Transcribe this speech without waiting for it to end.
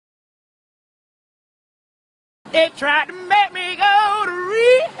They tried to make me go to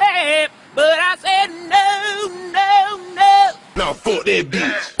rehab, but I said no, no, no. Now fuck that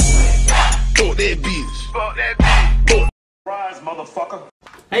bitch. Fuck that bitch. Fuck that bitch. Rise, motherfucker.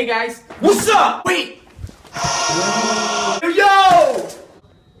 Hey guys. What's up? Wait. Yo!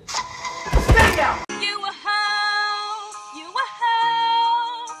 Stay down. You a hoe. You a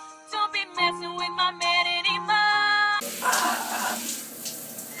hoe. Don't be messing with my man anymore.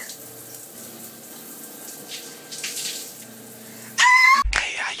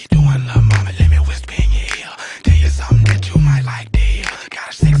 Hey, how you doing, little mama? Let me whisper in your ear. Tell you something that you might like to hear. Got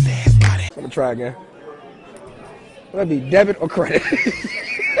a sex ass body. I'm gonna try again. Will that be debit or credit?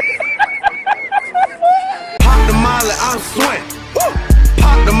 Pop the molly, I'm sweating.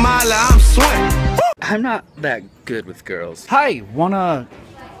 Pop the molly, I'm sweating. I'm not that good with girls. Hi, wanna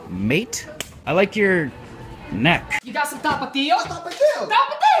mate? I like your neck. You got some tapatio? Tapatio!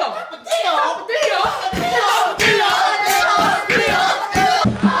 Tapatio! Tapatio!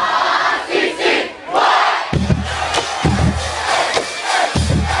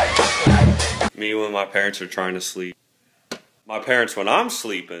 Me when my parents are trying to sleep. My parents when I'm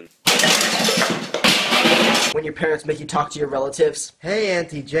sleeping. When your parents make you talk to your relatives. Hey,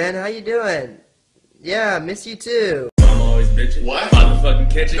 Auntie Jen, how you doing? Yeah, miss you too. I'm always bitching. What? Out the fucking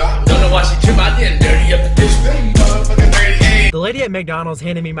kitchen. Don't know why she trip out there and dirty up the dish. The lady at McDonald's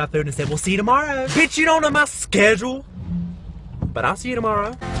handed me my food and said, "We'll see you tomorrow." Bitch, you don't know my schedule. But I'll see you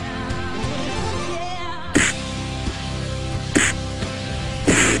tomorrow.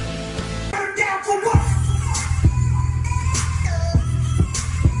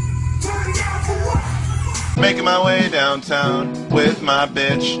 Making my way downtown with my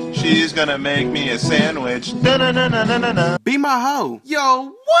bitch. She's gonna make me a sandwich. Da-na-na-na-na-na-na. Be my hoe.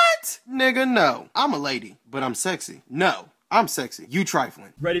 Yo, what? Nigga, no. I'm a lady, but I'm sexy. No, I'm sexy. You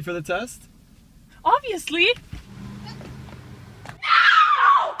trifling. Ready for the test? Obviously.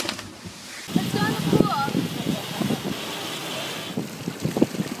 No! Let's go in the pool.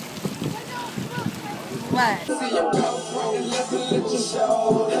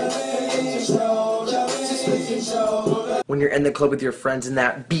 When you're in the club with your friends and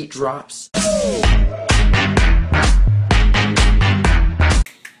that beat drops.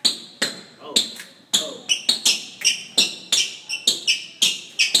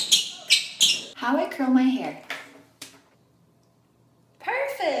 How I curl my hair.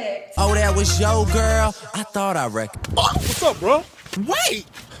 Perfect. Oh, that was your girl? I thought I reckoned. Oh, what's up, bro? Wait!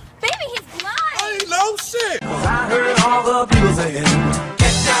 Baby, he's blind. I ain't no shit. I heard all the people saying,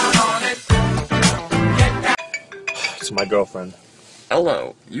 get down on it. Get down. It's my girlfriend.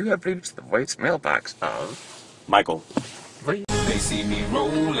 Hello, you have reached the voicemail box of Michael. They see me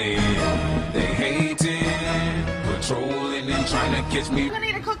rolling, they hating, patrolling and trying to catch me. I'm gonna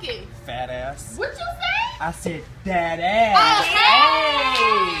eat a cookie. Fat ass. What'd you say? I said that ass. Oh,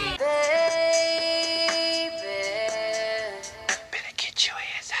 hey! Better get your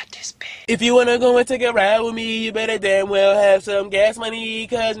ass out this bed. If you wanna go and take a ride with me, you better damn well have some gas money,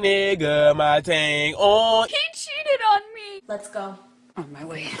 cause nigga, my tank on. He cheated on me. Let's go. on my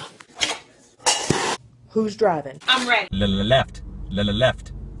way. Who's driving? I'm ready. Left, left,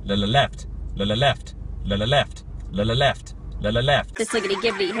 left, left, left, left, left. This liggity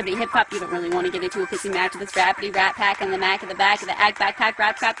gibbity hibbity hip hop, you don't really want to get into a pissy match with this rappity rat pack and the mac of the back of the ag backpack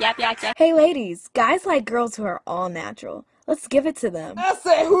rap crap yap yak yak. Hey ladies, guys like girls who are all natural. Let's give it to them. I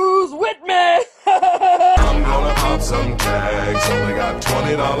say, who's with me? I'm gonna pop some tags. Only got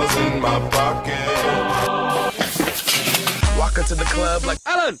 $20 in my pocket. Walk into the club like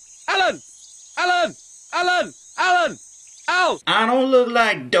Alan. Al. I don't look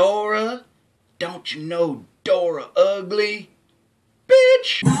like Dora. Don't you know Dora ugly?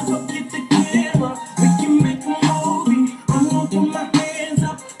 Bitch!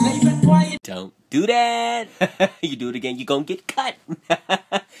 Don't do that. You do it again, you gon' get cut.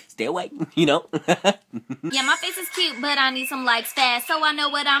 Stay away, you know. Yeah, my face is cute, but I need some likes fast. So I know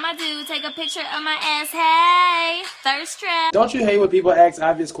what I'ma do. Take a picture of my ass. Hey, thirst trap. Don't you hate when people ask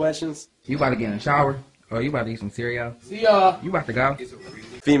obvious questions? You about to get in the shower? Or you about to eat some cereal? See y'all. You about to go?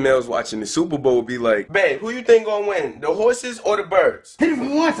 Females watching the Super Bowl be like, babe, who you think gonna win? The horses or the birds? Hit me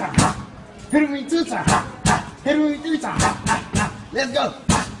one time. Hit me two times. Hit me three times. Let's go.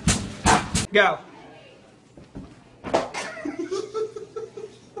 Go.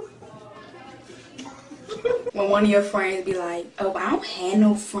 When one of your friends be like, oh, I don't have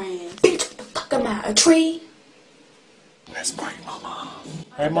no friends. Bitch, what the fuck am I, a tree? That's my mama.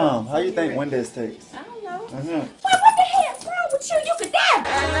 Hey mom, how you think Wendy's tastes? I don't know. Mm-hmm. What the hell's wrong with you? You could die.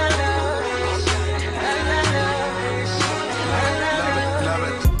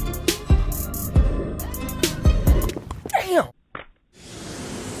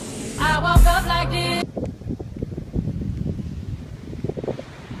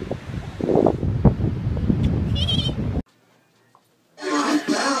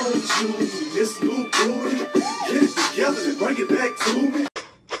 to me. This new booty, get it together and bring it back to me.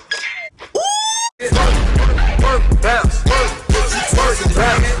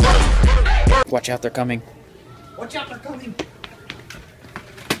 Watch out, they're coming. Watch out, they're coming.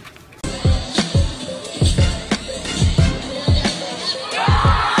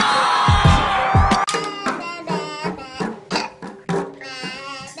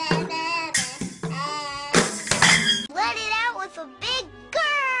 Let it out with a big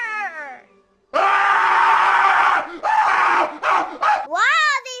grrr. Why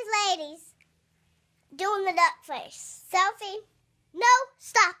are these ladies doing the duck face? Selfie? No,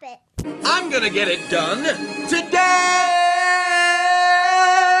 stop it. I'm gonna get it done today!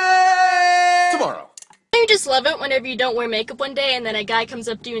 Tomorrow. You just love it whenever you don't wear makeup one day and then a guy comes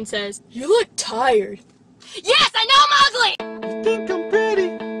up to you and says, "You look tired." Yes, I know I'm ugly! You think I'm pretty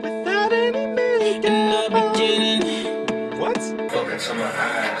without any makeup in the beginning. What? Look into my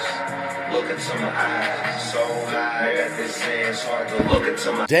eyes. Look into my eyes. So high at this end, it's hard to look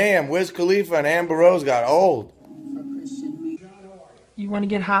into my. Damn, Wiz Khalifa and Amber Rose got old. You want to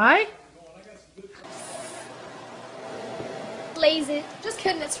get high? Lazy. Just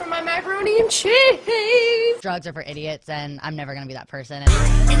kidding, it's for my macaroni and cheese. Drugs are for idiots, and I'm never gonna be that person.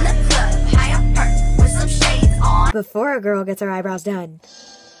 Before a girl gets her eyebrows done.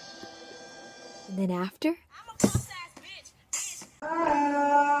 And then after?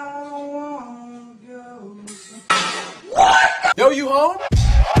 Yo, you home?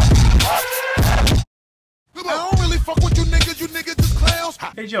 I don't really fuck with you niggas just clowns.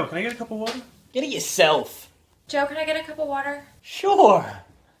 Hey Joe, can I get a cup of water? Get it yourself. Joe, can I get a cup of water? Sure.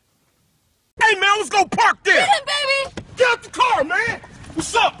 Hey man, let's go park there. Get in, baby! Get out the car, man.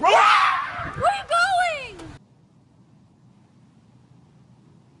 What's up, bro? Where are you going?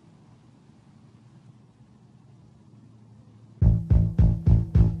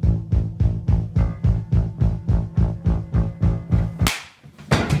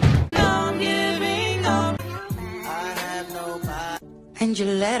 And you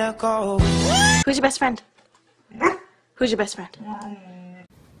let her go. Who's your best friend? Who's your best friend?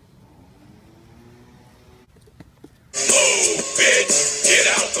 Bitch, get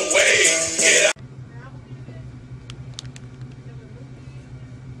out the way. Get out.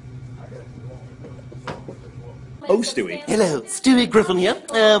 Oh, Stewie. Hello, Stewie Griffin here.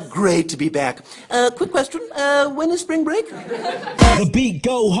 Great to be back. Quick question. When is spring break? The beat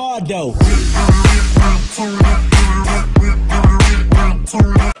go hard though.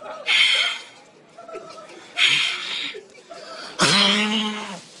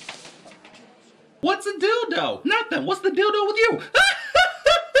 What's a dildo? Nothing. What's the dildo with you?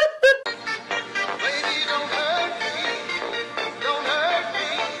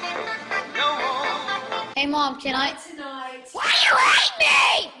 Hey, Mom, can I? Why you hate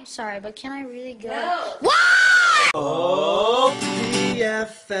me? I'm sorry, but can I really go? No. What? Oh,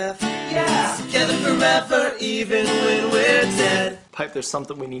 BFF. Yeah. Together forever, even when we're dead. Pipe, there's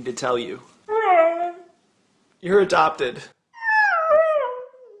something we need to tell you. You're adopted.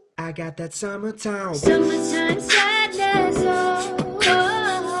 I got that summertime. Summertime sadness, oh,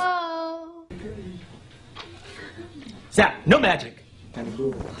 oh, oh. Zap, no magic.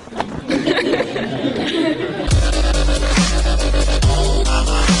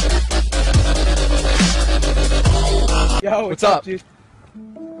 Yo, what's up? Dude?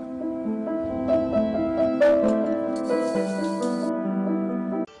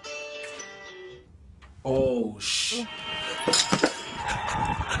 Oh, shh.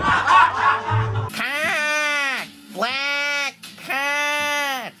 Cat! Black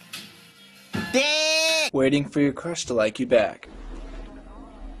cat! Dick! Waiting for your crush to like you back.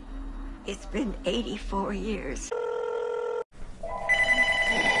 It's been 84 years.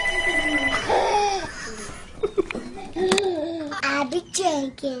 I be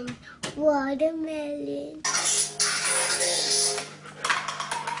drinking watermelon.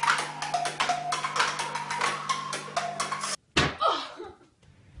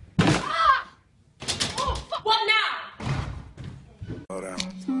 What now? Slow down.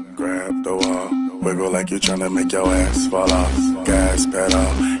 Grab the wall. Wiggle like you're trying to make your ass fall off. Gas pedal.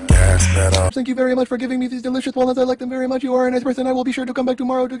 Gas pedal. Thank you very much for giving me these delicious walnuts. I like them very much. You are a nice person. I will be sure to come back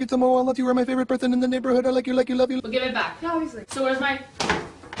tomorrow to get some more walnuts. You are my favorite person in the neighborhood. I like you, love you. We'll give it back. Yeah, obviously. So where's my...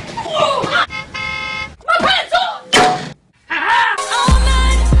 Oh! My pencil!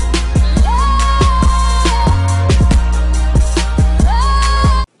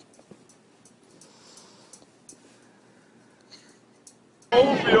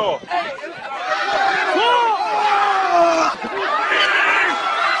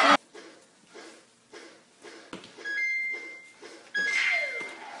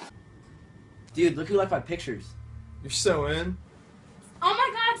 Dude, look who liked my pictures. You're so in. Oh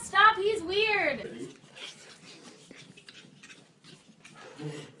my god, stop, he's weird.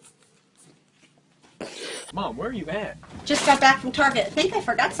 Mom, where are you at? Just got back from Target. I think I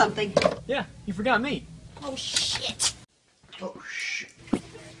forgot something. Yeah, you forgot me. Oh shit. Oh shit.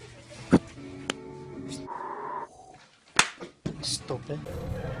 Stupid.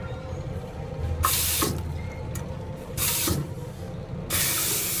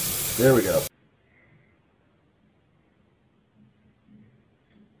 There we go.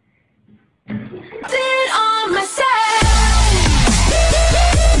 On myself.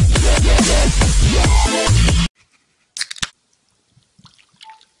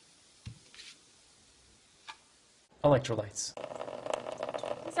 Electrolytes.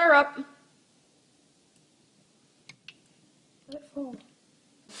 These are up. Let it fall.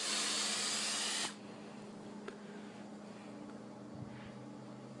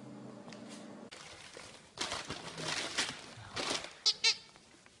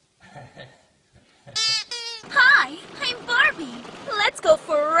 Hi, I'm Barbie. Let's go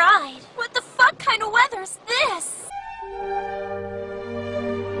for a ride. What the fuck kind of weather's this?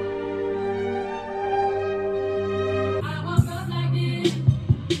 I woke up like this.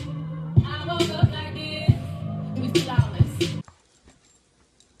 I woke up like this. It was flawless.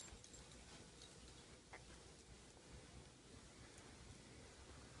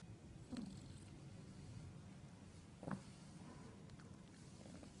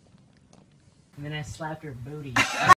 And then I slapped her booty.